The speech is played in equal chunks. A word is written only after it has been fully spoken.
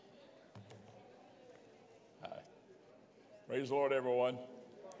Praise the Lord, everyone.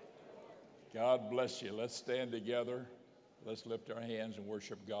 God bless you. Let's stand together. Let's lift our hands and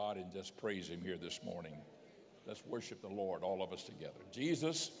worship God and just praise Him here this morning. Let's worship the Lord, all of us together.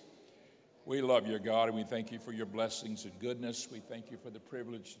 Jesus, we love you, God, and we thank you for your blessings and goodness. We thank you for the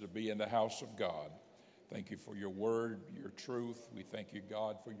privilege to be in the house of God. Thank you for your word, your truth. We thank you,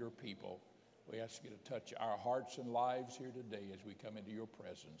 God, for your people. We ask you to touch our hearts and lives here today as we come into your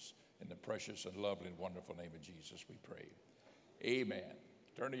presence. In the precious and lovely and wonderful name of Jesus, we pray. Amen.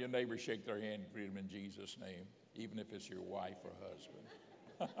 Turn to your neighbor, shake their hand, greet them in Jesus' name, even if it's your wife or husband.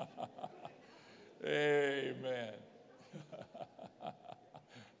 Amen.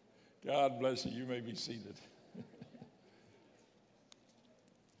 God bless you. You may be seated.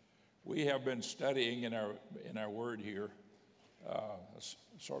 We have been studying in our word here,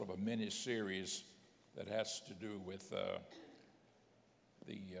 sort of a mini series that has to do with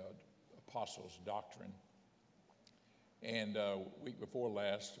the apostles' doctrine. And week before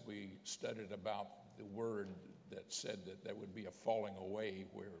last, we studied about the word that said that there would be a falling away,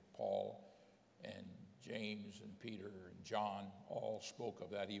 where Paul and James and Peter and John all spoke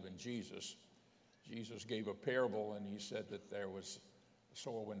of that, even Jesus. Jesus gave a parable, and he said that there was a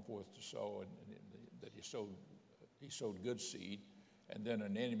sower went forth to sow, and that he sowed good seed, and then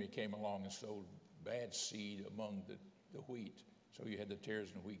an enemy came along and sowed bad seed among the wheat. So you had the tares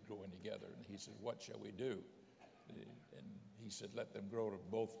and wheat growing together. And he said, what shall we do? And he said, let them grow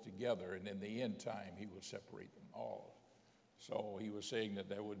both together, and in the end time, he will separate them all. So he was saying that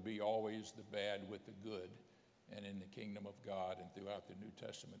there would be always the bad with the good, and in the kingdom of God and throughout the New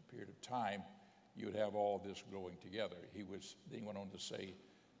Testament period of time, you would have all this growing together. He went on to say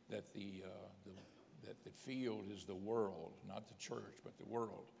that the field is the world, not the church, but the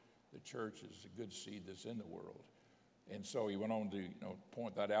world. The church is the good seed that's in the world. And so he went on to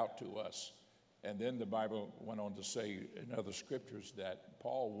point that out to us. And then the Bible went on to say in other scriptures that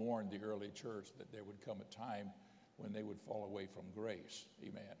Paul warned the early church that there would come a time when they would fall away from grace.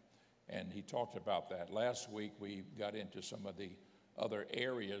 Amen. And he talked about that. Last week we got into some of the other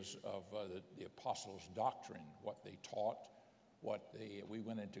areas of the apostles' doctrine, what they taught, we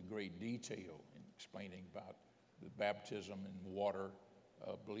went into great detail in explaining about the baptism in water,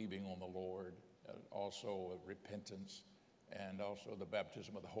 believing on the Lord, also repentance, and also the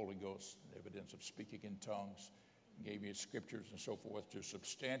baptism of the Holy Ghost, evidence of speaking in tongues, gave you scriptures and so forth to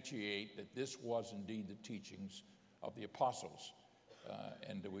substantiate that this was indeed the teachings of the apostles.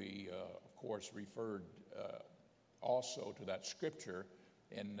 And we, of course, referred also to that scripture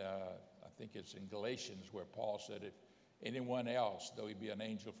in, I think it's in Galatians, where Paul said, if anyone else, though he be an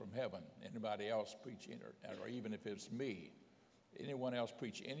angel from heaven, anybody else preaching, or even if it's me, anyone else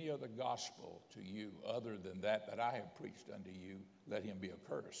preach any other gospel to you other than that I have preached unto you, let him be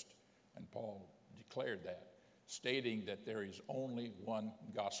accursed. And Paul declared that, stating that there is only one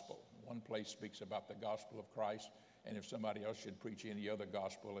gospel. One place speaks about the gospel of Christ, and if somebody else should preach any other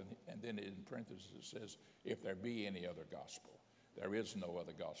gospel, and then in parentheses it says, if there be any other gospel. There is no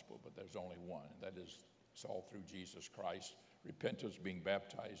other gospel, but there's only one, and that is, it's all through Jesus Christ. Repentance, being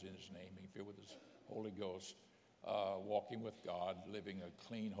baptized in his name, being filled with his Holy Ghost, walking with God, living a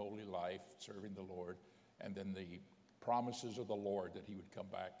clean, holy life, serving the Lord, and then the promises of the Lord that he would come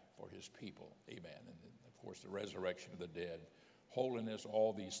back for his people. Amen. And then, of course, the resurrection of the dead, holiness,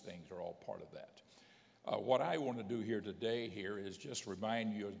 all these things are all part of that. What I want to do here today is just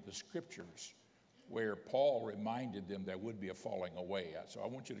remind you of the scriptures where Paul reminded them there would be a falling away. So I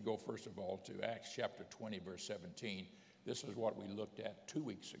want you to go, first of all, to Acts chapter 20, verse 17. This is what we looked at 2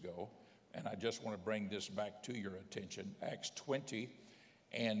 weeks ago, and I just want to bring this back to your attention. Acts 20,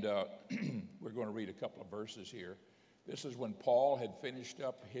 and we're going to read a couple of verses here. This is when Paul had finished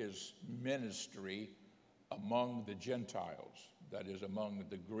up his ministry among the Gentiles, that is, among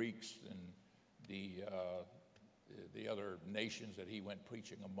the Greeks and the other nations that he went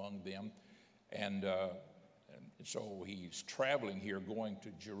preaching among them. And so he's traveling here, going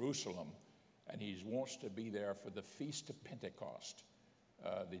to Jerusalem, and he wants to be there for the Feast of Pentecost.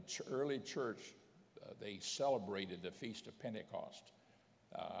 The early church, they celebrated the Feast of Pentecost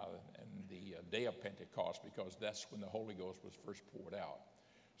and the day of Pentecost, because that's when the Holy Ghost was first poured out.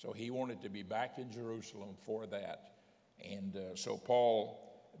 So he wanted to be back in Jerusalem for that. And so Paul,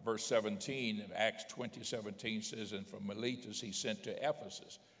 verse 17 of Acts 20:17 says, and from Miletus he sent to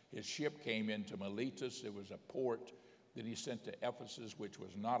Ephesus. His ship came into Miletus. It was a port that he sent to Ephesus, which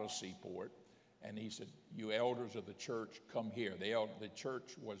was not a seaport. And he said, you elders of the church, come here. The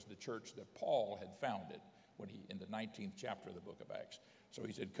church was the church that Paul had founded in the 19th chapter of the book of Acts. So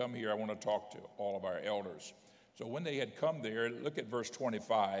he said, come here, I want to talk to all of our elders. So when they had come there, look at verse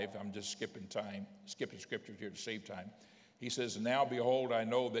 25. I'm just skipping scriptures here to save time. He says, now behold, I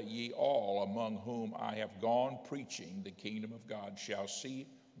know that ye all among whom I have gone preaching the kingdom of God shall see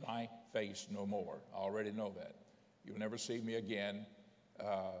my face no more. I already know that. You'll never see me again.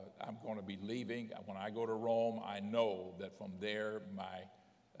 I'm going to be leaving. When I go to Rome, I know that from there,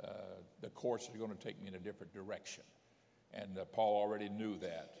 the course is going to take me in a different direction. And Paul already knew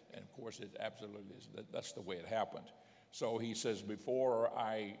that. And of course, it absolutely is. That's the way it happened. So he says, before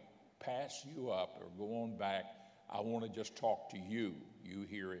I pass you up or go on back, I want to just talk to you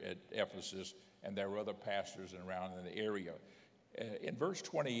here at Ephesus, and there are other pastors around in the area. In verse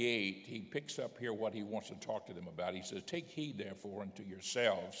 28, he picks up here what he wants to talk to them about. He says, take heed, therefore, unto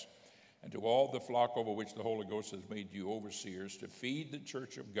yourselves and to all the flock over which the Holy Ghost has made you overseers, to feed the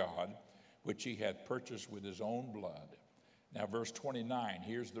church of God, which he hath purchased with his own blood. Now, verse 29,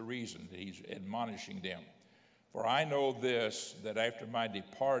 here's the reason that he's admonishing them. For I know this, that after my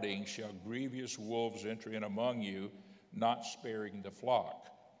departing shall grievous wolves enter in among you, not sparing the flock.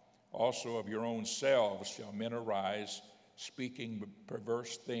 Also of your own selves shall men arise, speaking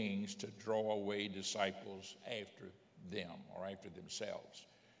perverse things to draw away disciples after them or after themselves.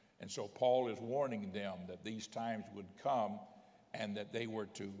 And so Paul is warning them that these times would come and that they were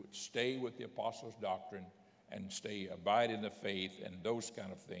to stay with the apostles' doctrine and abide in the faith and those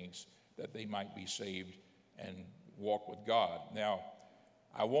kind of things, that they might be saved and walk with God. Now,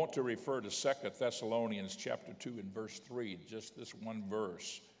 I want to refer to 2 Thessalonians chapter 2 and verse 3, just this one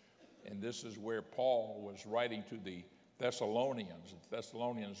verse. And this is where Paul was writing to the Thessalonians.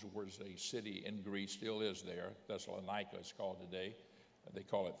 Thessalonians was a city in Greece, still is there. Thessalonica is called today. They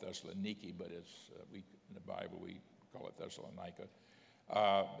call it Thessaloniki, but it's in the Bible we call it Thessalonica.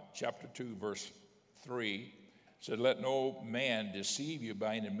 Chapter 2, verse 3 said, let no man deceive you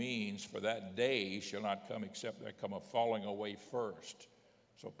by any means, for that day shall not come except there come a falling away first.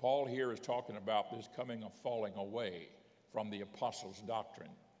 So Paul here is talking about this coming a falling away from the apostles' doctrine.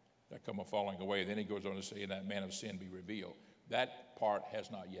 That come a falling away. Then he goes on to say, and that man of sin be revealed. That part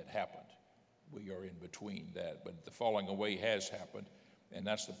has not yet happened. We are in between that. But the falling away has happened, and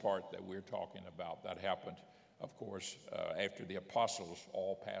that's the part that we're talking about. That happened, of course, after the apostles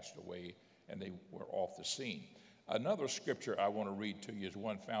all passed away and they were off the scene. Another scripture I want to read to you is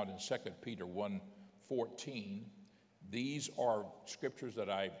one found in 2 Peter 1:14. These are scriptures that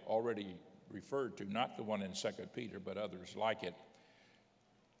I've already referred to, not the one in 2 Peter, but others like it.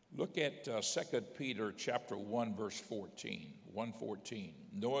 Look at 2 Peter chapter 1, verse 14, 1:14.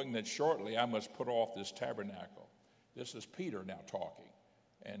 Knowing that shortly I must put off this tabernacle. This is Peter now talking.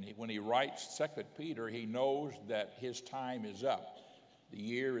 And when he writes 2 Peter, he knows that his time is up. The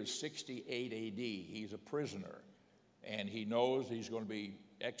year is 68 AD. He's a prisoner. And he knows he's going to be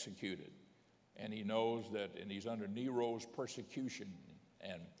executed. And he knows that, and he's under Nero's persecution.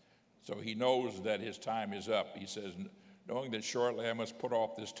 And so he knows that his time is up. He says, knowing that shortly I must put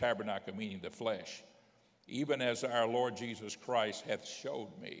off this tabernacle, meaning the flesh, even as our Lord Jesus Christ hath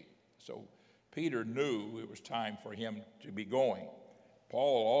showed me. So Peter knew it was time for him to be going.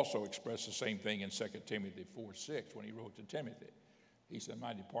 Paul also expressed the same thing in 2 Timothy 4:6 when he wrote to Timothy. He said,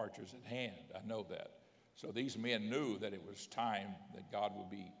 my departure is at hand. I know that. So these men knew that it was time that God would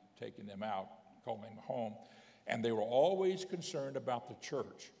be taking them out, calling them home. And they were always concerned about the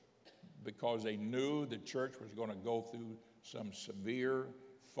church because they knew the church was going to go through some severe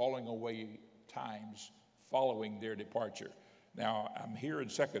falling away times following their departure. Now, I'm here in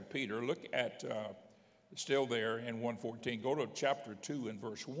 2 Peter. Look at, still there in 1:14. Go to chapter 2 and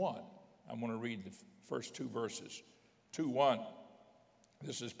verse 1. I'm going to read the first two verses. 2:1.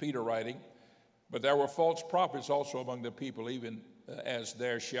 This is Peter writing. But there were false prophets also among the people, even as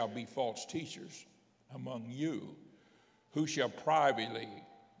there shall be false teachers among you, who shall privately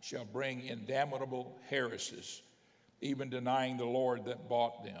shall bring in damnable heresies, even denying the Lord that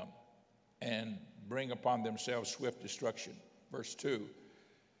bought them, and bring upon themselves swift destruction. Verse 2,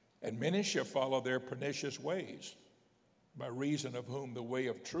 and many shall follow their pernicious ways, by reason of whom the way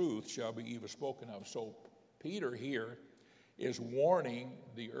of truth shall be evil spoken of. So Peter here is warning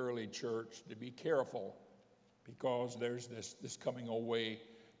the early church to be careful, because there's this coming away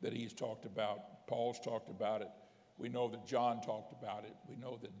that he's talked about. Paul's talked about it. We know that John talked about it. We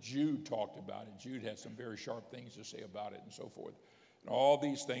know that Jude talked about it. Jude had some very sharp things to say about it and so forth. And all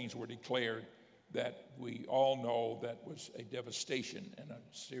these things were declared that we all know that was a devastation and a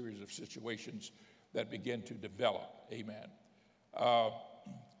series of situations that began to develop. Amen.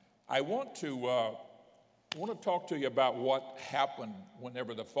 I want to talk to you about what happened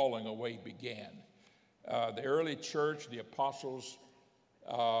whenever the falling away began. The early church, the apostles,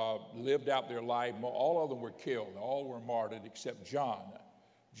 lived out their life. All of them were killed. All were martyred except John.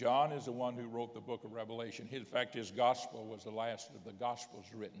 John is the one who wrote the book of Revelation. In fact, his gospel was the last of the gospels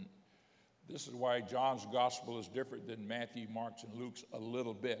written. This is why John's gospel is different than Matthew, Mark's, and Luke's a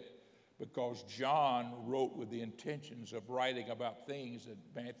little bit, because John wrote with the intentions of writing about things that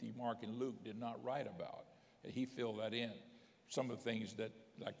Matthew, Mark, and Luke did not write about. And he filled that in. Some of the things that,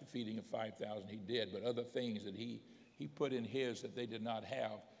 like the feeding of 5,000, he did, but other things that he put in his that they did not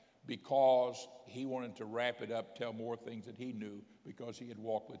have, because he wanted to wrap it up, tell more things that he knew, because he had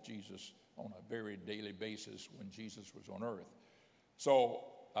walked with Jesus on a very daily basis when Jesus was on earth. So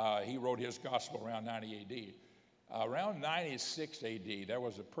he wrote his gospel around 90 A.D. Around 96 A.D., there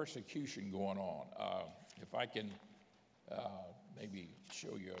was a persecution going on. If I can maybe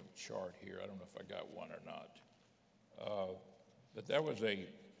show you a chart here. I don't know if I got one or not. But there was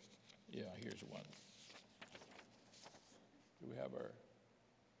here's one. Do we have our,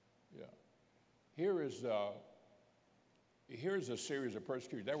 yeah. Here is a series of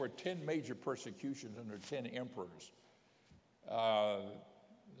persecutions. There were 10 major persecutions under 10 emperors.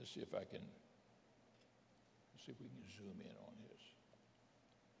 Let's see if we can zoom in on this.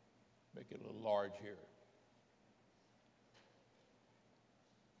 Make it a little large here.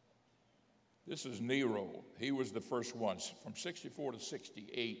 This is Nero. He was the first one, from 64 to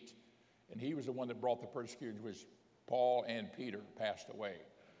 68, and he was the one that brought the persecution, which Paul and Peter passed away.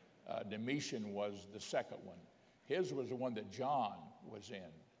 Domitian was the second one. His was the one that John was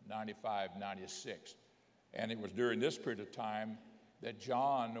in, 95, 96. And it was during this period of time that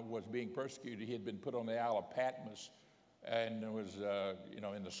John was being persecuted. He had been put on the Isle of Patmos and was,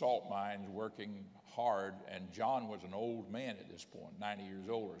 in the salt mines working hard. And John was an old man at this point, 90 years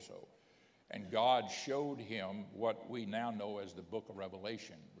old or so. And God showed him what we now know as the book of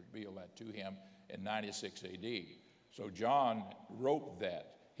Revelation, revealed that to him in 96 A.D. So John wrote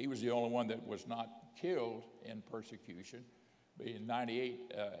that. He was the only one that was not killed in persecution. But in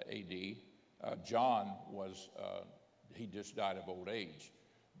 98 A.D., John was, he just died of old age.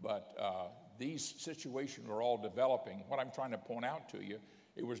 But these situations were all developing. What I'm trying to point out to you,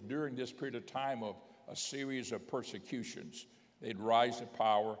 it was during this period of time of a series of persecutions. They'd rise to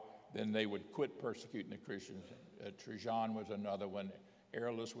power, then they would quit persecuting the Christians. Trajan was another one,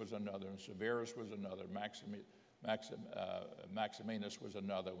 Arulus was another, and Severus was another, Maximinus was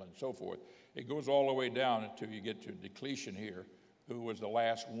another one, and so forth. It goes all the way down until you get to Diocletian here, who was the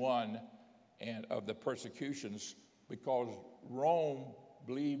last one and of the persecutions, because Rome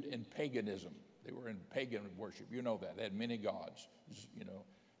believed in paganism. They were in pagan worship. You know that. They had many gods. You know,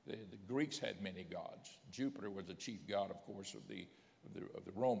 the Greeks had many gods. Jupiter was the chief god, of course, of the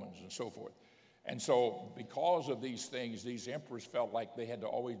Romans and so forth. And so because of these things, these emperors felt like they had to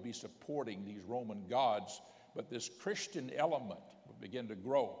always be supporting these Roman gods, but this Christian element would begin to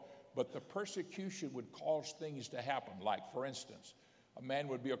grow. But the persecution would cause things to happen. Like, for instance, a man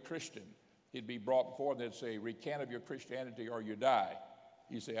would be a Christian. He'd be brought before, and they'd say, recant of your Christianity or you die.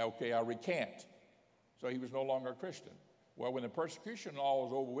 He'd say, okay, I'll recant. So he was no longer a Christian. Well, when the persecution all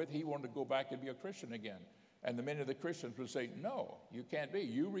was over with, he wanted to go back and be a Christian again. And the many of the Christians would say, no, you can't be.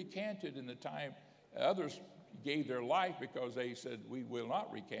 You recanted in the time others gave their life because they said, we will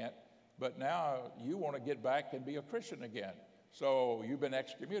not recant. But now you want to get back and be a Christian again. So you've been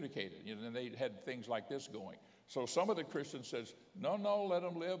excommunicated. And they had things like this going. So some of the Christians says, no, let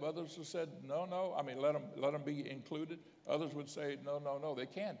them live. Others have said, no, let them be included. Others would say, no, they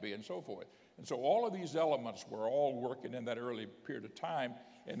can't be, and so forth. And so all of these elements were all working in that early period of time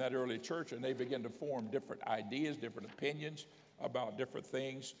in that early church, and they began to form different ideas, different opinions about different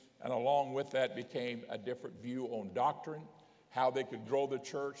things. And along with that became a different view on doctrine, how they could grow the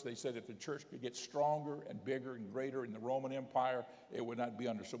church. They said if the church could get stronger and bigger and greater in the Roman Empire, it would not be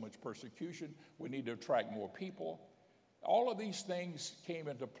under so much persecution. We need to attract more people. All of these things came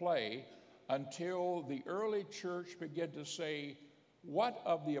into play until the early church began to say, what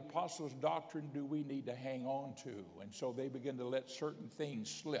of the apostles' doctrine do we need to hang on to? And so they began to let certain things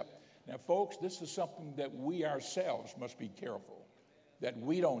slip. Now, folks, this is something that we ourselves must be careful that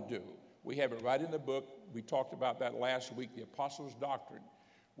we don't do. We have it right in the book. We talked about that last week, the apostles' doctrine.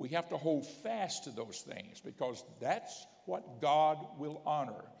 We have to hold fast to those things because that's what God will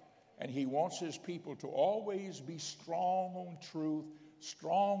honor. And he wants his people to always be strong on truth,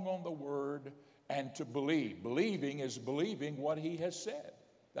 strong on the word, and to believe. Believing is believing what he has said.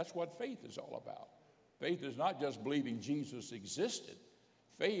 That's what faith is all about. Faith is not just believing Jesus existed.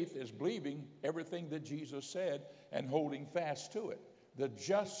 Faith is believing everything that Jesus said and holding fast to it. The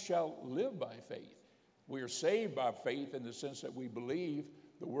just shall live by faith. We are saved by faith in the sense that we believe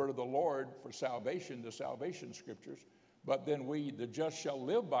the word of the Lord for salvation, the salvation scriptures. But then the just shall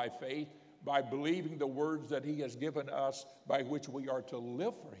live by faith by believing the words that he has given us by which we are to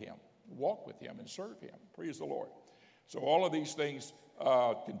live for him, walk with him, and serve him. Praise the Lord. So all of these things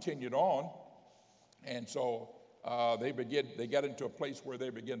continued on, and so they got into a place where they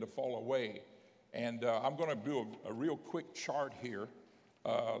begin to fall away. And I'm going to do a real quick chart here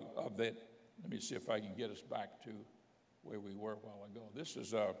of that. Let me see if I can get us back to where we were a while ago. This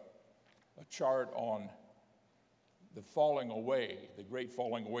is a chart on the falling away, the great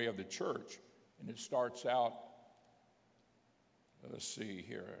falling away of the church. And it starts out, let's see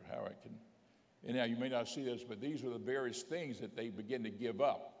here how I can, and now you may not see this, but these are the various things that they begin to give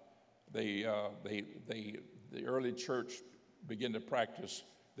up. The early church began to practice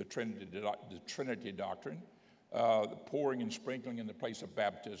the Trinity doctrine, the pouring and sprinkling in the place of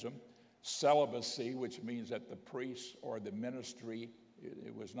baptism, celibacy, which means that the priest or the ministry,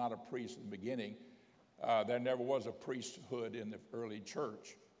 it was not a priest in the beginning. There never was a priesthood in the early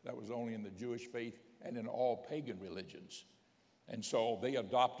church. That was only in the Jewish faith and in all pagan religions. And so they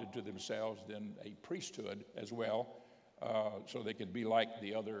adopted to themselves then a priesthood as well, so they could be like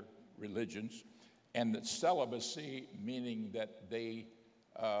the other religions. And that celibacy, meaning that they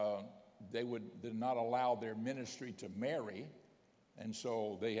did not allow their ministry to marry, and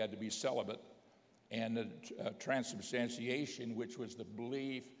so they had to be celibate. And the transubstantiation, which was the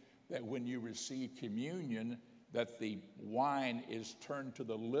belief that when you receive communion, that the wine is turned to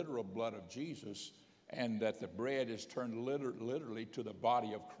the literal blood of Jesus, and that the bread is turned literally to the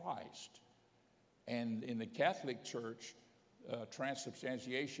body of Christ. And in the Catholic Church,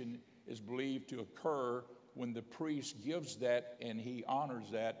 transubstantiation is believed to occur when the priest gives that and he honors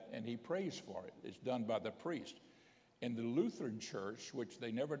that and he prays for it. It's done by the priest. In the Lutheran Church, which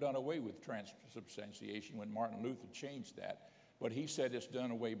they never done away with transubstantiation when Martin Luther changed that, but he said it's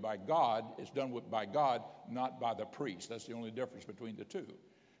done away by God. It's done by God, not by the priest. That's the only difference between the two.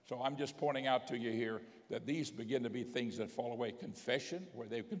 So I'm just pointing out to you here that these begin to be things that fall away. Confession, where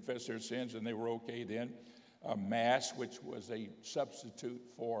they confessed their sins and they were okay then. Mass, which was a substitute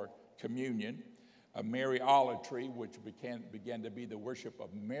for communion. Mariolatry, which began to be the worship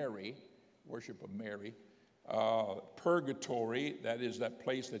of Mary. Purgatory, that is that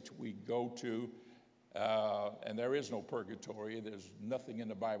place that we go to, and there is no purgatory. There's nothing in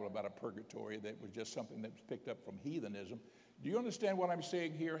the Bible about a purgatory. That was just something that was picked up from heathenism. Do you understand what I'm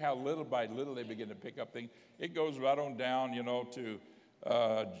saying here? How little by little they begin to pick up things. It goes right on down, to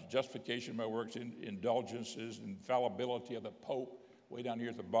justification by works, indulgences, infallibility of the Pope, way down here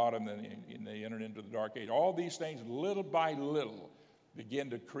at the bottom, and they entered into the dark age. All these things, little by little, begin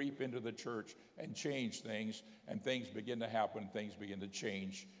to creep into the church and change things, and things begin to happen, things begin to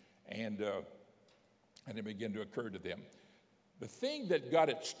change, and they begin to occur to them. The thing that got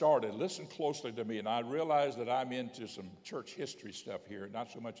it started, listen closely to me, and I realize that I'm into some church history stuff here,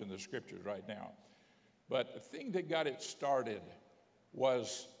 not so much in the scriptures right now, but the thing that got it started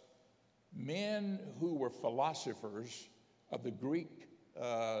was men who were philosophers of the Greek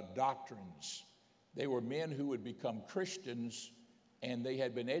doctrines. They were men who would become Christians, and they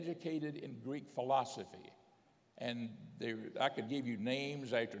had been educated in Greek philosophy. And I could give you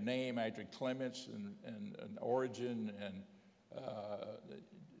names after name after Clements and Origen and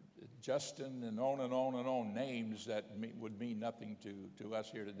Justin and on and on and on, names that would mean nothing to us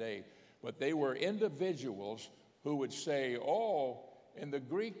here today. But they were individuals who would say, oh, in the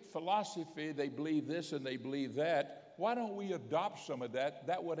Greek philosophy, they believe this and they believe that. Why don't we adopt some of that?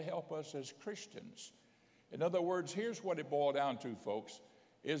 That would help us as Christians. In other words, here's what it boiled down to, folks,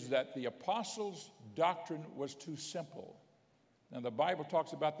 is that the apostles' doctrine was too simple. Now, the Bible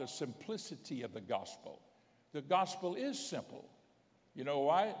talks about the simplicity of the gospel. The gospel is simple. You know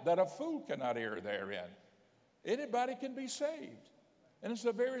why? That a fool cannot err therein. Anybody can be saved. And it's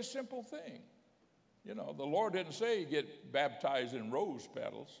a very simple thing. The Lord didn't say get baptized in rose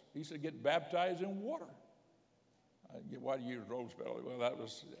petals. He said get baptized in water. Why do you use rose petals? Well, that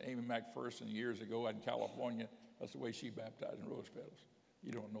was Amy McPherson years ago in California. That's the way she baptized in rose petals.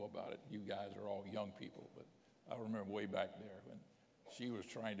 You don't know about it. You guys are all young people, but I remember way back there when she was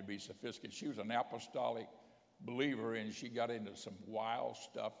trying to be sophisticated. She was an apostolic believer, and she got into some wild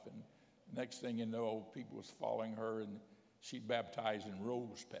stuff, and next thing you know, people was following her, and she'd baptize in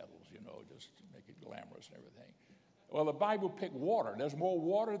rose petals, just to make it glamorous and everything. Well, the Bible picked water. There's more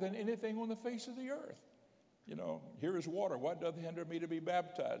water than anything on the face of the earth. Here is water. What doth hinder me to be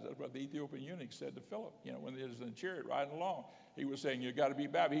baptized? That's what the Ethiopian eunuch said to Philip. When he was in the chariot riding along, he was saying, you got to be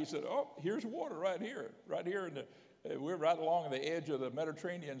baptized. He said, oh, here's water right here. We're right along the edge of the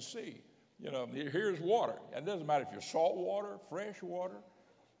Mediterranean Sea. Here's water. And it doesn't matter if you're salt water, fresh water.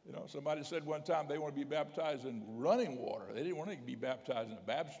 Somebody said one time they want to be baptized in running water. They didn't want to be baptized in a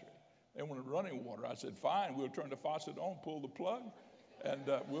baptistry. They wanted running water. I said, fine, we'll turn the faucet on, pull the plug, and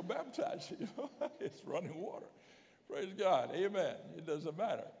we'll baptize you. It's running water. Praise God. Amen. It doesn't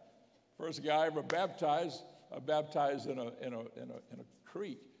matter. First guy I ever baptized, I baptized in a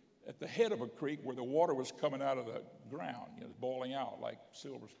creek, at the head of a creek where the water was coming out of the ground. It was boiling out like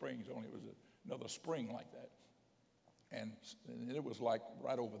Silver Springs, only it was another spring like that. And it was like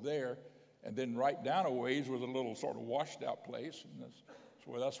right over there. And then right down a ways was a little sort of washed out place. And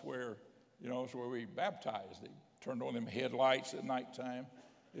that's where we baptized. They turned on them headlights at nighttime.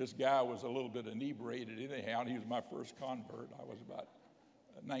 This guy was a little bit inebriated anyhow, and he was my first convert. I was about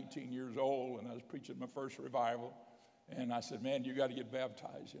 19 years old, and I was preaching my first revival. And I said, man, you got to get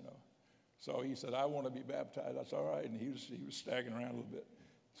baptized, So he said, I want to be baptized. I said, all right. And he was staggering around a little bit.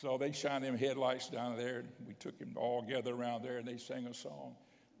 So they shined them headlights down there, and we took him all gathered around there, and they sang a song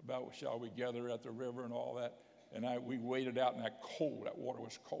about shall we gather at the river and all that. And we waded out in that cold. That water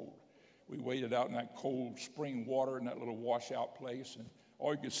was cold. We waded out in that cold spring water in that little washout place, and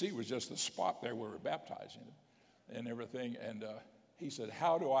all you could see was just the spot there where we were baptizing him and everything. And he said,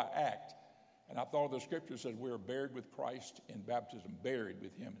 how do I act? And I thought the scripture said we are buried with Christ in baptism, buried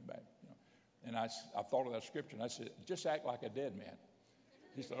with him in baptism. And I thought of that scripture, and I said, just act like a dead man.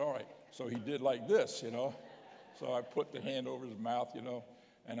 He said, all right. So he did like this, So I put the hand over his mouth,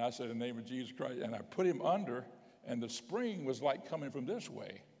 and I said, in the name of Jesus Christ. And I put him under, and the spring was like coming from this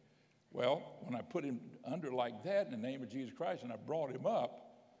way. Well, when I put him under like that in the name of Jesus Christ, and I brought him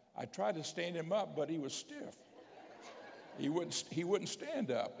up, I tried to stand him up, but he was stiff. He wouldn't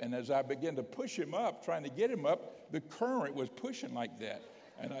stand up. And as I began to push him up, trying to get him up, the current was pushing like that.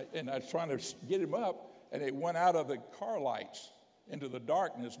 And I was trying to get him up, and it went out of the car lights into the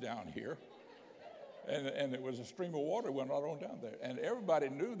darkness down here. And it was a stream of water went right on down there. And everybody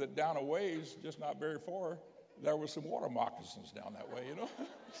knew that down a ways, just not very far, there was some water moccasins down that way,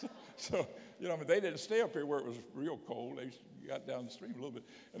 So, they didn't stay up here where it was real cold. They got down the stream a little bit.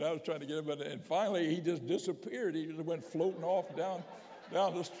 And I was trying to get him, and finally he just disappeared. He just went floating off down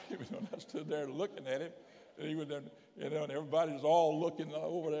the stream. And I stood there looking at him. And he was there, and everybody was all looking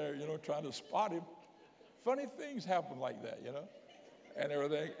over there, trying to spot him. Funny things happen like that, and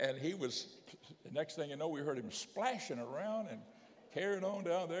everything. And he was, the next thing you know, we heard him splashing around and carrying on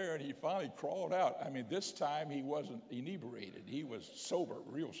down there, and he finally crawled out. I mean, this time he wasn't inebriated. He was sober,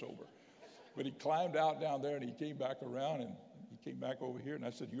 real sober. But he climbed out down there, and he came back around, and he came back over here, and I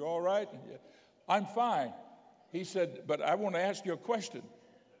said, you all right? And he said, I'm fine. He said, but I want to ask you a question.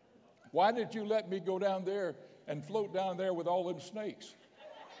 Why did you let me go down there and float down there with all them snakes?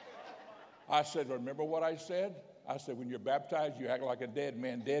 I said, remember what I said? I said, when you're baptized, you act like a dead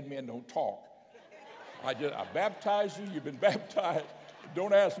man. Dead men don't talk. I baptized you. You've been baptized.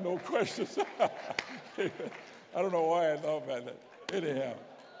 Don't ask no questions. I don't know why I thought about that. Anyhow,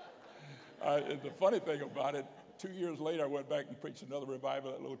 the funny thing about it, 2 years later, I went back and preached another revival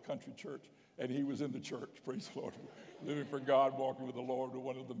at that little country church, and he was in the church, praise the Lord, living for God, walking with the Lord,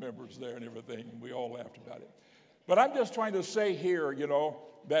 one of the members there and everything, and we all laughed about it. But I'm just trying to say here,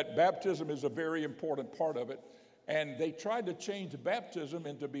 that baptism is a very important part of it. And they tried to change baptism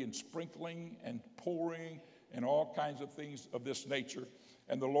into being sprinkling and pouring and all kinds of things of this nature.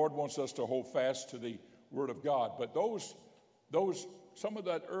 And the Lord wants us to hold fast to the Word of God. But some of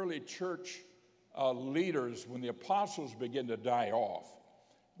that early church leaders, when the apostles began to die off,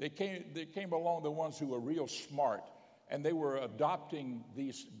 they came along the ones who were real smart, and they were adopting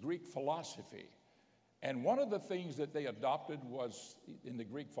these Greek philosophy. And one of the things that they adopted was, in the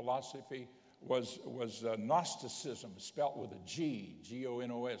Greek philosophy, was Gnosticism, spelt with a G,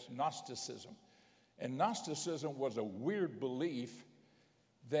 G-O-N-O-S, Gnosticism. And Gnosticism was a weird belief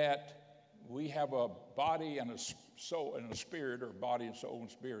that we have a body and a soul and a spirit, or body and soul and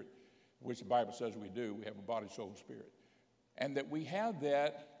spirit, which the Bible says we do. We have a body, soul, and spirit. And that we have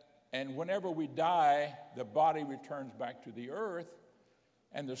that, and whenever we die, the body returns back to the earth,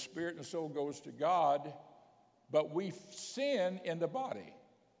 and the spirit and soul goes to God, but we sin in the body.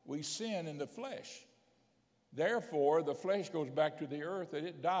 We sin in the flesh. Therefore, the flesh goes back to the earth and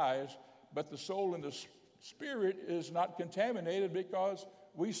it dies, but the soul and the spirit is not contaminated because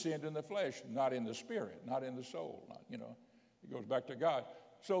we sinned in the flesh, not in the spirit, not in the soul. It goes back to God.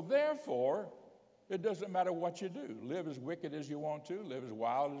 So therefore, it doesn't matter what you do. Live as wicked as you want to, live as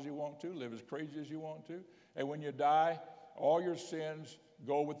wild as you want to, live as crazy as you want to. And when you die, all your sins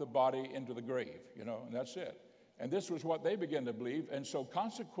go with the body into the grave, and that's it. And this was what they began to believe. And so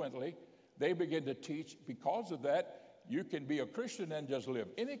consequently, they began to teach, because of that, you can be a Christian and just live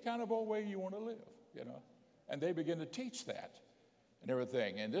any kind of old way you want to live, And they began to teach that and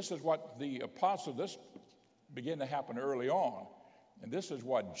everything. And this is what the apostles, this began to happen early on. And this is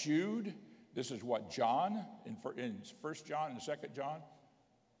what Jude, this is what John, in 1 John and 2 John,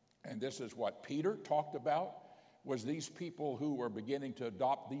 and this is what Peter talked about, was these people who were beginning to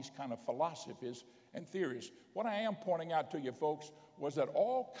adopt these kind of philosophies and theories. What I am pointing out to you folks was that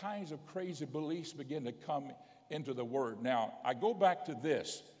all kinds of crazy beliefs begin to come into the Word. Now, I go back to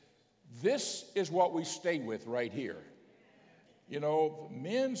this. This is what we stay with right here. You know,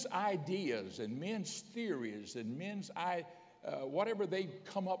 men's ideas and men's theories and men's whatever they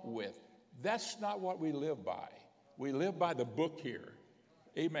come up with, that's not what we live by. We live by the book here.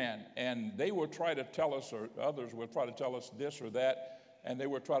 Amen. And they will try to tell us, or others will try to tell us this or that, and they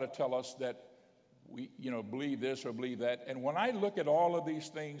will try to tell us that we, believe this or believe that. And when I look at all of these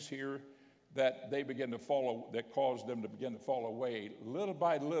things here that they begin to follow, that cause them to begin to fall away, little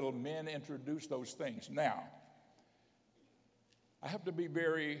by little, men introduce those things. Now, I have to be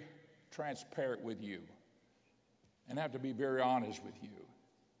very transparent with you, and I have to be very honest with you.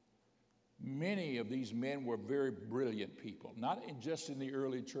 Many of these men were very brilliant people, not just in the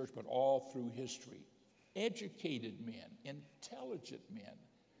early church, but all through history. Educated men, intelligent men,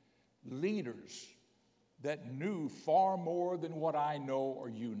 leaders that knew far more than what I know or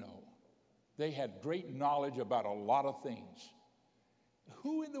you know. They had great knowledge about a lot of things.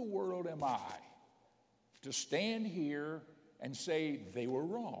 Who in the world am I to stand here and say they were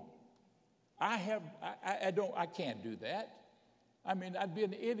wrong? I can't do that. I mean, I'd be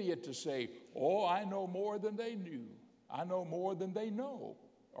an idiot to say, oh, I know more than they knew. I know more than they know,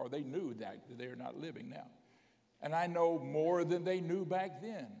 or they knew that they're not living now. And I know more than they knew back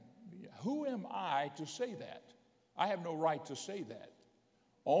then. Who am I to say that? I have no right to say that.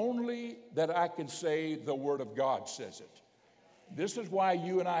 Only that I can say the Word of God says it. This is why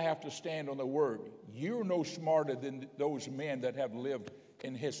you and I have to stand on the Word. You're no smarter than those men that have lived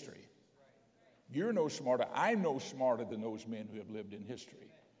in history. You're no smarter. I'm no smarter than those men who have lived in history.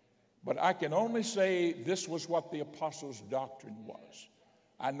 But I can only say this was what the apostles' doctrine was.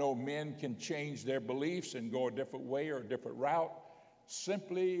 I know men can change their beliefs and go a different way or a different route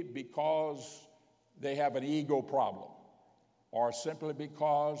simply because they have an ego problem, or simply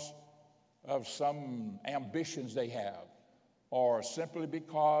because of some ambitions they have, or simply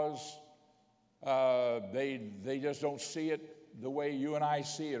because they just don't see it the way you and I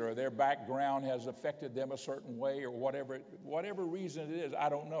see it, or their background has affected them a certain way, or whatever reason it is, I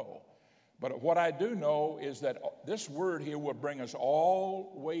don't know. But what I do know is that this word here will bring us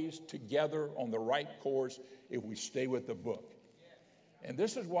always together on the right course if we stay with the book. And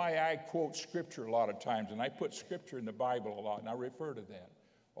this is why I quote Scripture a lot of times, and I put Scripture in the Bible a lot, and I refer to that.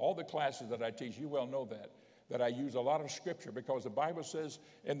 All the classes that I teach, you well know that I use a lot of Scripture, because the Bible says,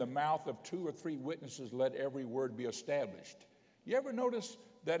 in the mouth of 2 or 3 witnesses, let every word be established. You ever notice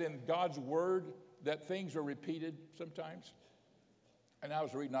that in God's Word that things are repeated sometimes? And I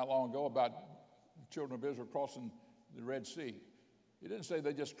was reading not long ago about the children of Israel crossing the Red Sea. It didn't say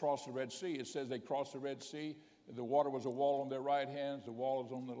they just crossed the Red Sea. It says they crossed the Red Sea. The water was a wall on their right hands. The wall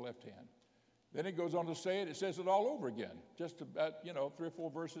is on their left hand. Then it goes on to say it says it all over again, just about, 3 or 4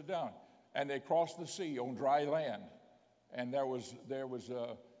 verses down. And they crossed the sea on dry land. And there was,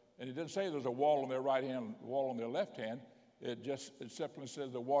 and it didn't say there's a wall on their right hand, a wall on their left hand. It simply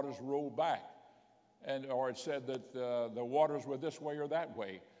says the waters rolled back. Or it said that the waters were this way or that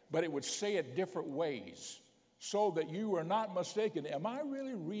way. But it would say it different ways so that you were not mistaken. Am I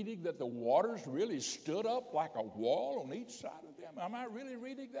really reading that the waters really stood up like a wall on each side of them? Am I really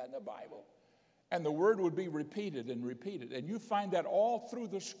reading that in the Bible? And the word would be repeated and repeated. And you find that all through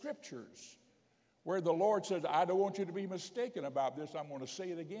the Scriptures, where the Lord says, I don't want you to be mistaken about this. I'm going to say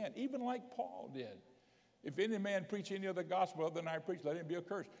it again, even like Paul did. If any man preach any other gospel other than I preach, let him be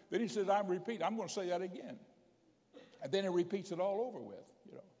accursed. Then he says, I'm going to say that again. And then he repeats it all over with,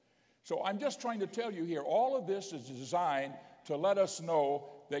 So I'm just trying to tell you here, all of this is designed to let us know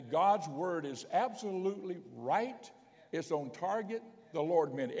that God's word is absolutely right. It's on target. The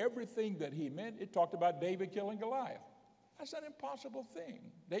Lord meant everything that he meant. It talked about David killing Goliath. That's an impossible thing,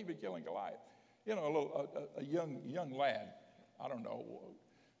 David killing Goliath. A young lad, I don't know,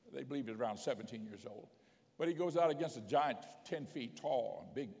 they believe he's around 17 years old. But he goes out against a giant 10 feet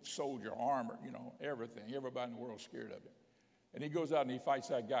tall, big soldier, armor, everything. Everybody in the world's scared of him. And he goes out and he fights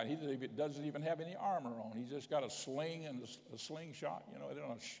that guy. He doesn't even have any armor on. He's just got a sling and a slingshot,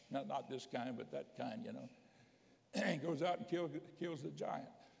 not this kind, but that kind, He goes out and kills the giant.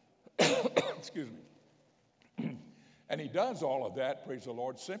 Excuse me. And he does all of that, praise the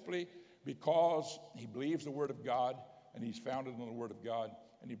Lord, simply because he believes the Word of God, and he's founded on the Word of God,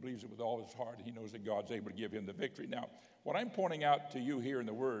 and he believes it with all his heart, and he knows that God's able to give him the victory. Now, what I'm pointing out to you here in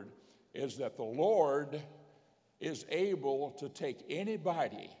the Word is that the Lord is able to take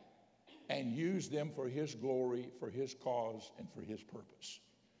anybody and use them for his glory, for his cause, and for his purpose.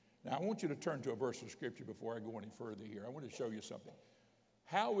 Now, I want you to turn to a verse of Scripture before I go any further here. I want to show you something.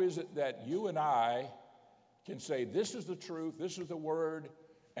 How is it that you and I can say, this is the truth, this is the word,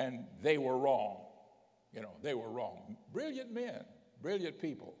 and they were wrong? You know, they were wrong. Brilliant men, brilliant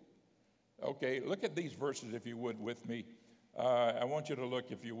people. Okay, look at these verses, if you would, with me. I want you to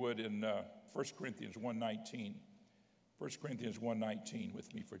look, if you would, in 1 Corinthians 1:19. 1 Corinthians 1:19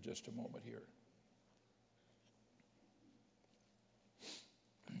 with me for just a moment here.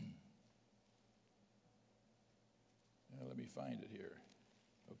 Now, let me find it here.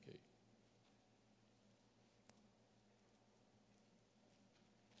 Okay.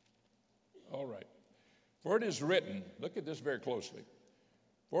 All right. For it is written, look at this very closely.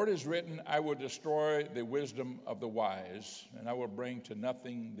 For it is written, I will destroy the wisdom of the wise, and I will bring to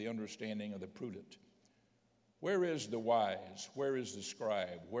nothing the understanding of the prudent. Where is the wise? Where is the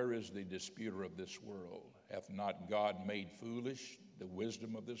scribe? Where is the disputer of this world? Hath not God made foolish the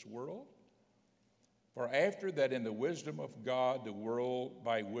wisdom of this world? For after that in the wisdom of God the world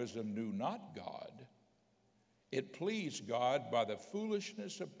by wisdom knew not God, it pleased God by the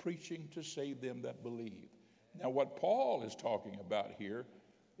foolishness of preaching to save them that believe. Now what Paul is talking about here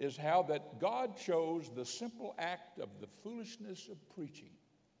is how that God chose the simple act of the foolishness of preaching.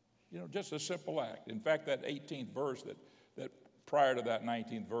 You know, just a simple act. In fact, that 18th verse that prior to that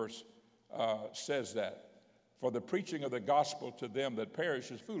 19th verse says that. For the preaching of the gospel to them that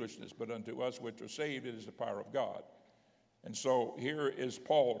perish is foolishness, but unto us which are saved it is the power of God. And so here is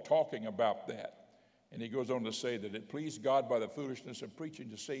Paul talking about that. And he goes on to say that it pleased God by the foolishness of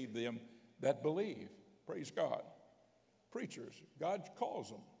preaching to save them that believe. Praise God. Preachers, God calls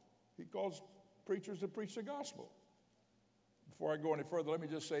them. He calls preachers to preach the gospel. Before I go any further, let me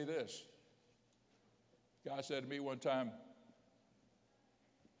just say this. A guy said to me one time,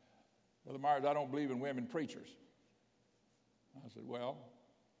 Brother Myers, I don't believe in women preachers. I said, well,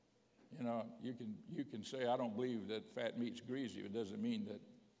 you know, you can say I don't believe that fat meat's greasy. It doesn't mean that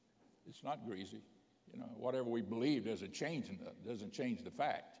it's not greasy. You know, whatever we believe doesn't change the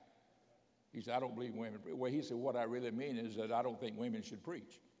fact. He said, I don't believe in women. Well, he said, what I really mean is that I don't think women should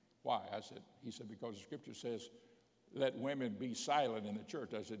preach. Why? He said, because the scripture says, let women be silent in the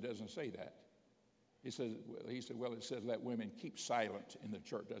church. I said, it doesn't say that. He said, well, it says let women keep silent in the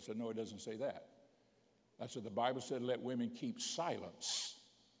church. I said, no, it doesn't say that. I said, the Bible said let women keep silence.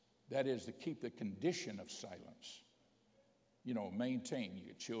 That is to keep the condition of silence. You know, maintain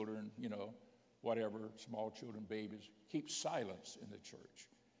your children, you know, whatever, small children, babies. Keep silence in the church.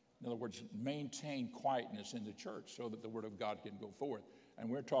 In other words, maintain quietness in the church so that the word of God can go forth. And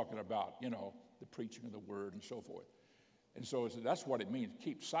we're talking about, you know, the preaching of the word and so forth. And so that's what it means,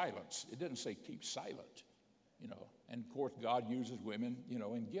 keep silence. It doesn't say keep silent, you know. And, of course, God uses women, you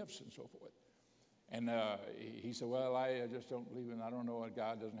know, in gifts and so forth. And he said, well, I just don't believe in, I don't know,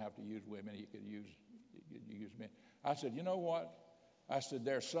 God doesn't have to use women. He could use men. I said, you know what? I said,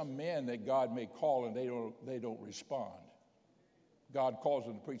 there's some men that God may call and they don't respond. God calls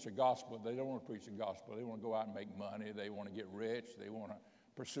them to preach the gospel. They don't want to preach the gospel. They want to go out and make money. They want to get rich. They want to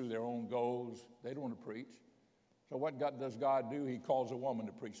pursue their own goals. They don't want to preach. So what does God do? He calls a woman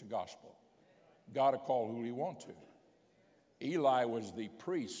to preach the gospel. God will call who he wants to. Eli was the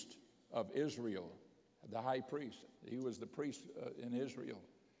priest of Israel, the high priest. He was the priest in Israel.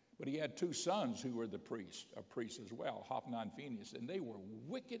 But he had two sons who were the priests as well, Hophni and Phinehas, and they were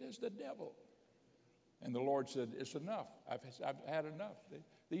wicked as the devil. And the Lord said, it's enough. I've had enough.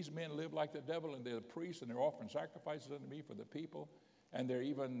 These men live like the devil, and they're priests, and they're offering sacrifices unto me for the people, and they're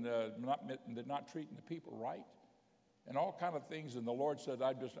even not treating the people right, and all kind of things. And the Lord said,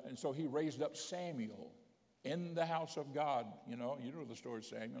 and so he raised up Samuel in the house of God. You know the story of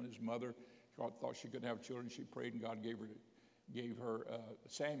Samuel. His mother thought she couldn't have children. She prayed, and God gave her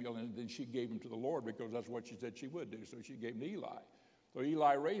Samuel, and then she gave him to the Lord because that's what she said she would do. So she gave him to Eli. So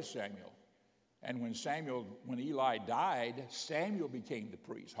Eli raised Samuel. And when Eli died, Samuel became the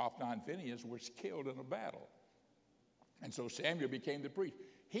priest. Hophni and Phinehas were killed in a battle. And so Samuel became the priest.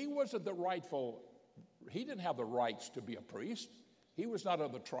 He didn't have the rights to be a priest. He was not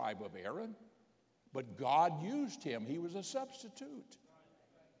of the tribe of Aaron. But God used him. He was a substitute.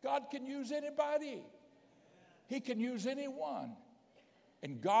 God can use anybody. He can use anyone.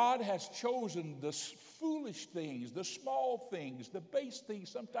 And God has chosen the foolish things, the small things, the base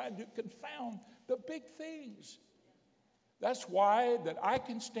things sometimes to confound the big things. That's why that I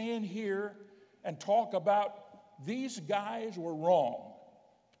can stand here and talk about these guys were wrong.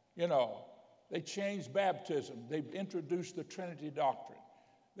 You know, they changed baptism. They introduced the Trinity doctrine.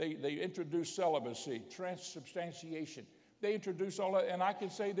 They introduce celibacy, transubstantiation. They introduce all that, and I can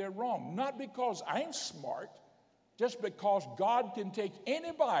say they're wrong. Not because I'm smart, just because God can take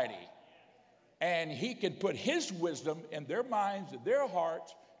anybody and he can put his wisdom in their minds, in their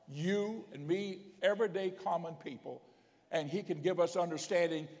hearts, you and me, everyday common people, and he can give us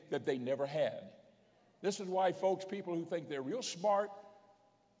understanding that they never had. This is why, folks, people who think they're real smart,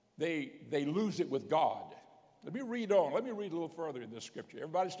 they lose it with God. Let me read on. Let me read a little further in this scripture.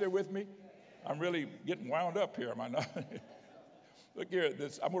 Everybody stay with me? I'm really getting wound up here, am I not? Look here at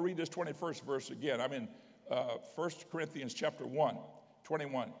this. I'm going to read this 21st verse again. I'm in 1 Corinthians chapter 1,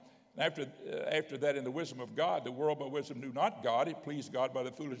 21. And after that, in the wisdom of God, the world by wisdom knew not God. It pleased God by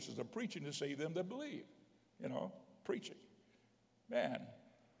the foolishness of preaching to save them that believe. You know, preaching. Man.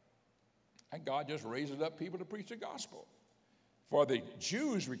 And God just raises up people to preach the gospel. For the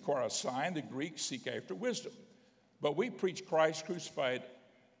Jews require a sign, the Greeks seek after wisdom. But we preach Christ crucified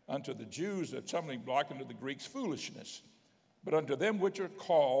unto the Jews, a stumbling block, unto the Greeks foolishness. But unto them which are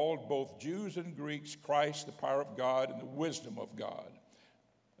called, both Jews and Greeks, Christ, the power of God and the wisdom of God.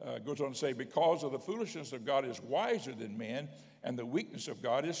 Goes on to say, because of the foolishness of God is wiser than men, and the weakness of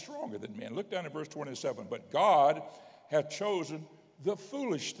God is stronger than men. Look down at verse 27. But God hath chosen the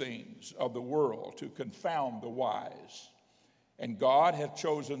foolish things of the world to confound the wise. And God hath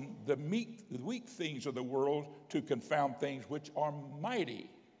chosen the weak things of the world to confound things which are mighty.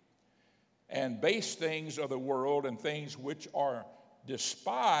 And base things of the world and things which are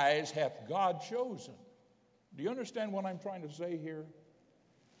despised hath God chosen. Do you understand what I'm trying to say here?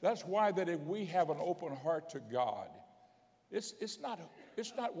 That's why that if we have an open heart to God, it's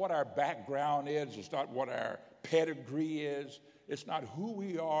not what our background is. It's not what our pedigree is. It's not who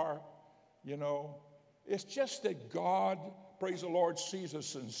we are, you know. It's just that God, praise the Lord, sees a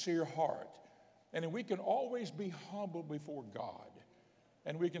sincere heart. And we can always be humble before God.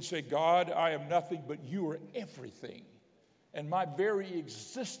 And we can say, God, I am nothing, but you are everything. And my very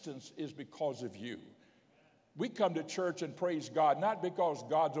existence is because of you. We come to church and praise God, not because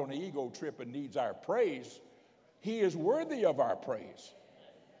God's on an ego trip and needs our praise. He is worthy of our praise.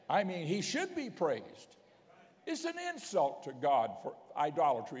 I mean, he should be praised. It's an insult to God for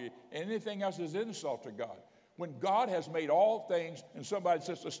idolatry, and anything else is an insult to God. When God has made all things and somebody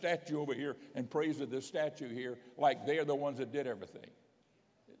sets a statue over here and praises this statue here like they're the ones that did everything.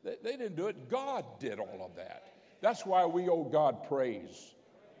 They didn't do it. God did all of that. That's why we owe God praise.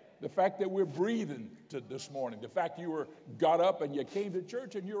 The fact that we're breathing this morning, the fact you got up and you came to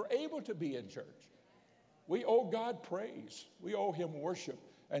church and you're able to be in church. We owe God praise. We owe him worship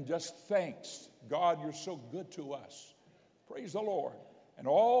and just thanks. God, you're so good to us. Praise the Lord. And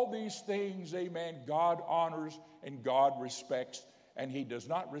all these things, amen, God honors and God respects. And he does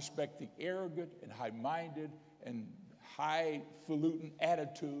not respect the arrogant and high-minded and highfalutin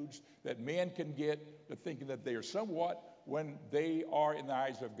attitudes that men can get to thinking that they are somewhat when they are, in the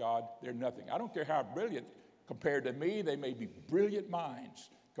eyes of God, they're nothing. I don't care how brilliant. Compared to me, they may be brilliant minds.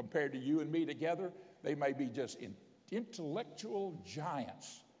 Compared to you and me together, they may be just intellectual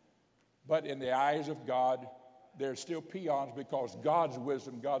giants. But in the eyes of God, they're still peons because God's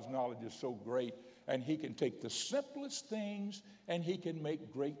wisdom, God's knowledge is so great, and he can take the simplest things and he can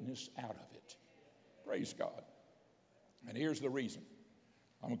make greatness out of it. Praise God. And here's the reason.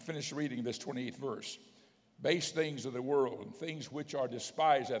 I'm going to finish reading this 28th verse. Base things of the world and things which are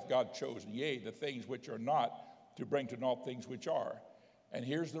despised hath God chosen, yea, the things which are not, to bring to naught things which are. And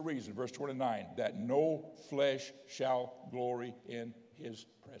here's the reason, verse 29, that no flesh shall glory in his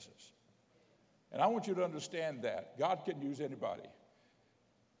presence. And I want you to understand that. God can use anybody.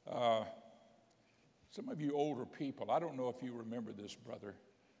 Some of you older people, I don't know if you remember this, brother.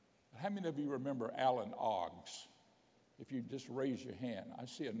 How many of you remember Alan Oggs? If you just raise your hand. I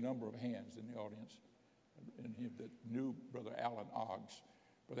see a number of hands in the audience. And the new Brother Alan Oggs.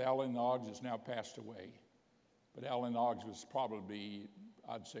 Brother Alan Oggs has now passed away. But Alan Oggs was probably,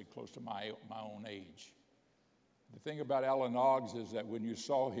 I'd say, close to my own age. The thing about Alan Oggs is that when you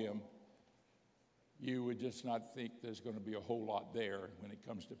saw him, you would just not think there's going to be a whole lot there when it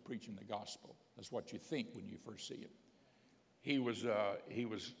comes to preaching the gospel. That's what you think when you first see him. He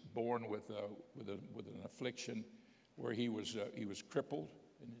was born with an affliction where he was crippled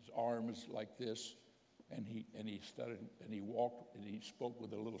and his arms like this. And he stuttered, and he walked, and he spoke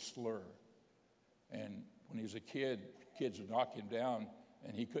with a little slur. And when he was a kid, kids would knock him down,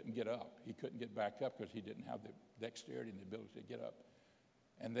 and he couldn't get up. He couldn't get back up because he didn't have the dexterity and the ability to get up.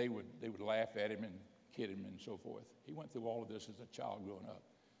 And they would laugh at him and kid him and so forth. He went through all of this as a child growing up.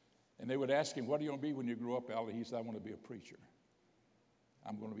 And they would ask him, what are you going to be when you grow up, Alan? He said, I want to be a preacher.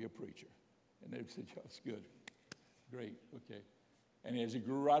 I'm going to be a preacher. And they would say, yeah, that's good. Great, okay. And as he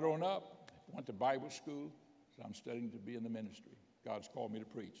grew right on up, went to Bible school, so I'm studying to be in the ministry. God's called me to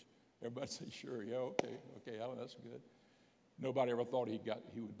preach. Everybody said, sure, yeah, okay, Alan, that's good. Nobody ever thought he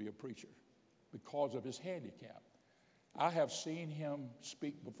would be a preacher because of his handicap. I have seen him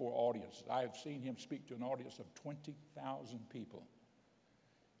speak before audiences. I have seen him speak to an audience of 20,000 people.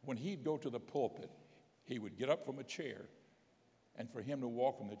 When he'd go to the pulpit, he would get up from a chair, and for him to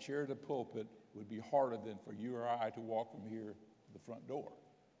walk from the chair to the pulpit would be harder than for you or I to walk from here to the front door,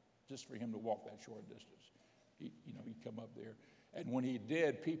 just for him to walk that short distance. He'd come up there. And when he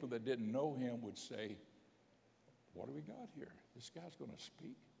did, people that didn't know him would say, what do we got here? This guy's going to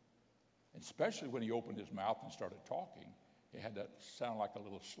speak. And especially when he opened his mouth and started talking, it had that sound like a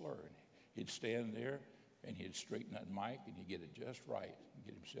little slur. And he'd stand there, and he'd straighten that mic, and he'd get it just right, and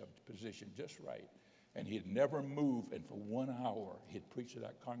get himself positioned just right. And he'd never move, and for 1 hour, he'd preach to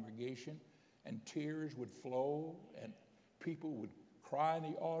that congregation, and tears would flow, and people would cry in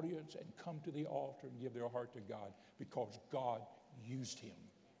the audience and come to the altar and give their heart to God because God used him.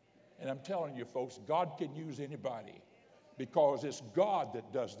 And I'm telling you, folks, God can use anybody because it's God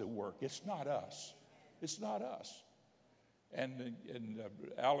that does the work. It's not us. It's not us. And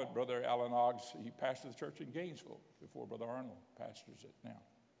Brother Alan Oggs, he pastored the church in Gainesville before Brother Arnold pastors it now.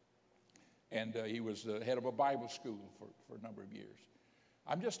 And he was the head of a Bible school for a number of years.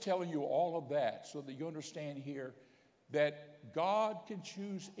 I'm just telling you all of that so that you understand here that God can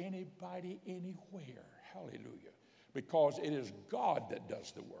choose anybody anywhere. Hallelujah. Because it is God that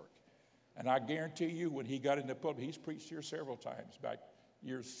does the work. And I guarantee you, when he got in the pulpit, he's preached here several times,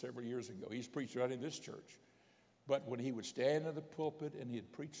 several years ago. He's preached right in this church. But when he would stand in the pulpit and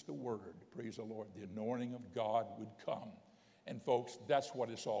he'd preach the word, praise the Lord, the anointing of God would come. And folks, that's what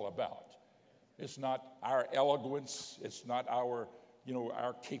it's all about. It's not our eloquence. It's not our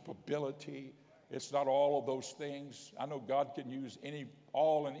capability. It's not all of those things. I know God can use any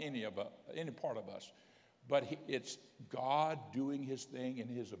part of us. But it's God doing his thing and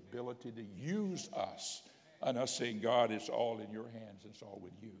his ability to use us. And us saying, God, it's all in your hands. It's all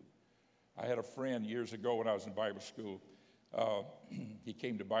with you. I had a friend years ago when I was in Bible school. He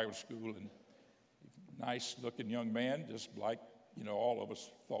came to Bible school, and nice-looking young man, just like, all of us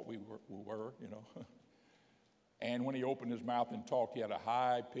thought we were. And when he opened his mouth and talked, he had a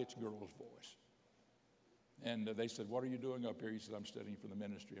high-pitched girl's voice. And they said, what are you doing up here? He said, I'm studying for the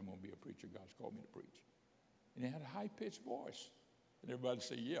ministry. I'm going to be a preacher. God's called me to preach. And he had a high-pitched voice. And everybody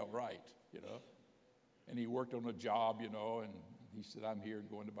said, yeah, right, And he worked on a job, and he said, I'm here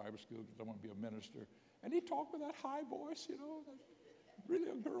going to Bible school because I want to be a minister. And he talked with that high voice, really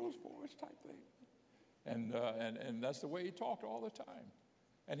a girl's voice type thing. And that's the way he talked all the time.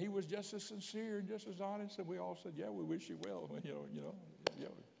 And he was just as sincere and just as honest. And we all said, yeah, we wish you well. I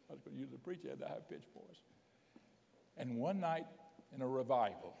was going to use the preacher. He had that high-pitched voice. And one night in a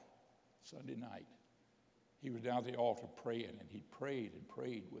revival, Sunday night, he was down at the altar praying, and he prayed and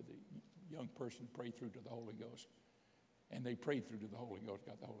prayed with a young person, prayed through to the Holy Ghost. And they prayed through to the Holy Ghost,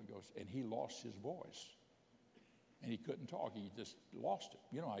 got the Holy Ghost, and he lost his voice. And he couldn't talk. He just lost it.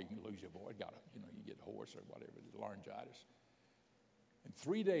 You know how you can lose your voice. You get hoarse or whatever, laryngitis. In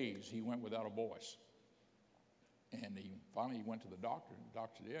 3 days, he went without a voice. And finally went to the doctor, and the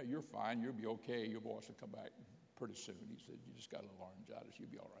doctor said, yeah, you're fine. You'll be okay. Your voice will come back pretty soon. He said, you just got a laryngitis. You'll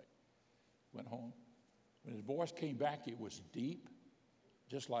be all right. Went home. When his voice came back, it was deep,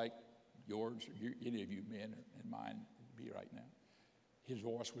 just like yours, or any of you men and mine would be right now. His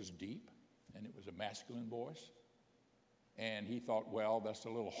voice was deep, and it was a masculine voice. And he thought, well, that's the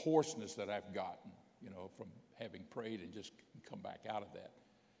little hoarseness that I've gotten, from having prayed and just come back out of that.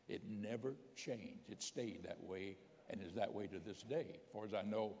 It never changed. It stayed that way and is that way to this day. As far as I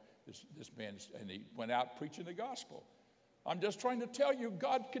know, this man, and he went out preaching the gospel. I'm just trying to tell you,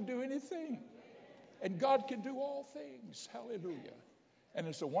 God can do anything. And God can do all things. Hallelujah. And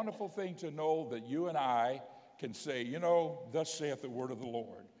it's a wonderful thing to know that you and I can say, thus saith the word of the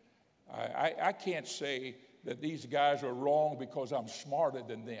Lord. I can't say that these guys are wrong because I'm smarter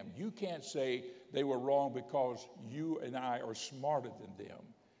than them. You can't say they were wrong because you and I are smarter than them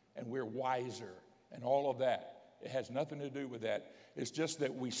and we're wiser and all of that. It has nothing to do with that. It's just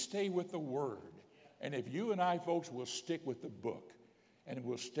that we stay with the word. And if you and I, folks, will stick with the book and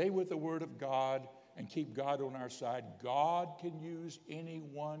we'll stay with the word of God and keep God on our side, God can use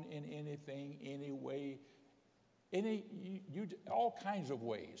anyone in anything, any way, all kinds of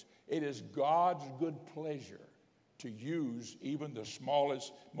ways. It is God's good pleasure to use even the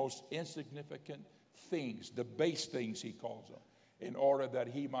smallest, most insignificant things, the base things he calls them, in order that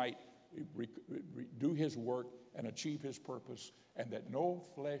he might do his work and achieve his purpose, and that no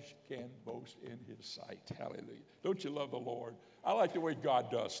flesh can boast in his sight. Hallelujah. Don't you love the Lord? I like the way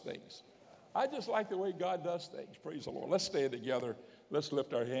God does things. I just like the way God does things. Praise the Lord. Let's stand together. Let's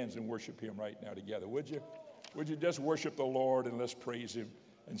lift our hands and worship him right now together, would you? Would you just worship the Lord and let's praise him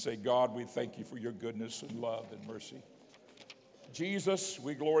and say, God, we thank you for your goodness and love and mercy. Jesus,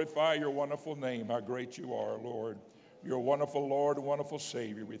 we glorify your wonderful name, how great you are, Lord. You're a wonderful Lord, a wonderful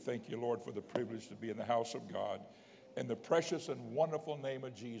Savior. We thank you, Lord, for the privilege to be in the house of God. In the precious and wonderful name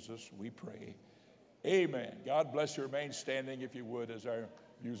of Jesus, we pray. Amen. God bless you. Remain standing, if you would, as our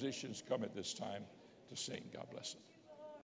musicians come at this time to sing. God bless them.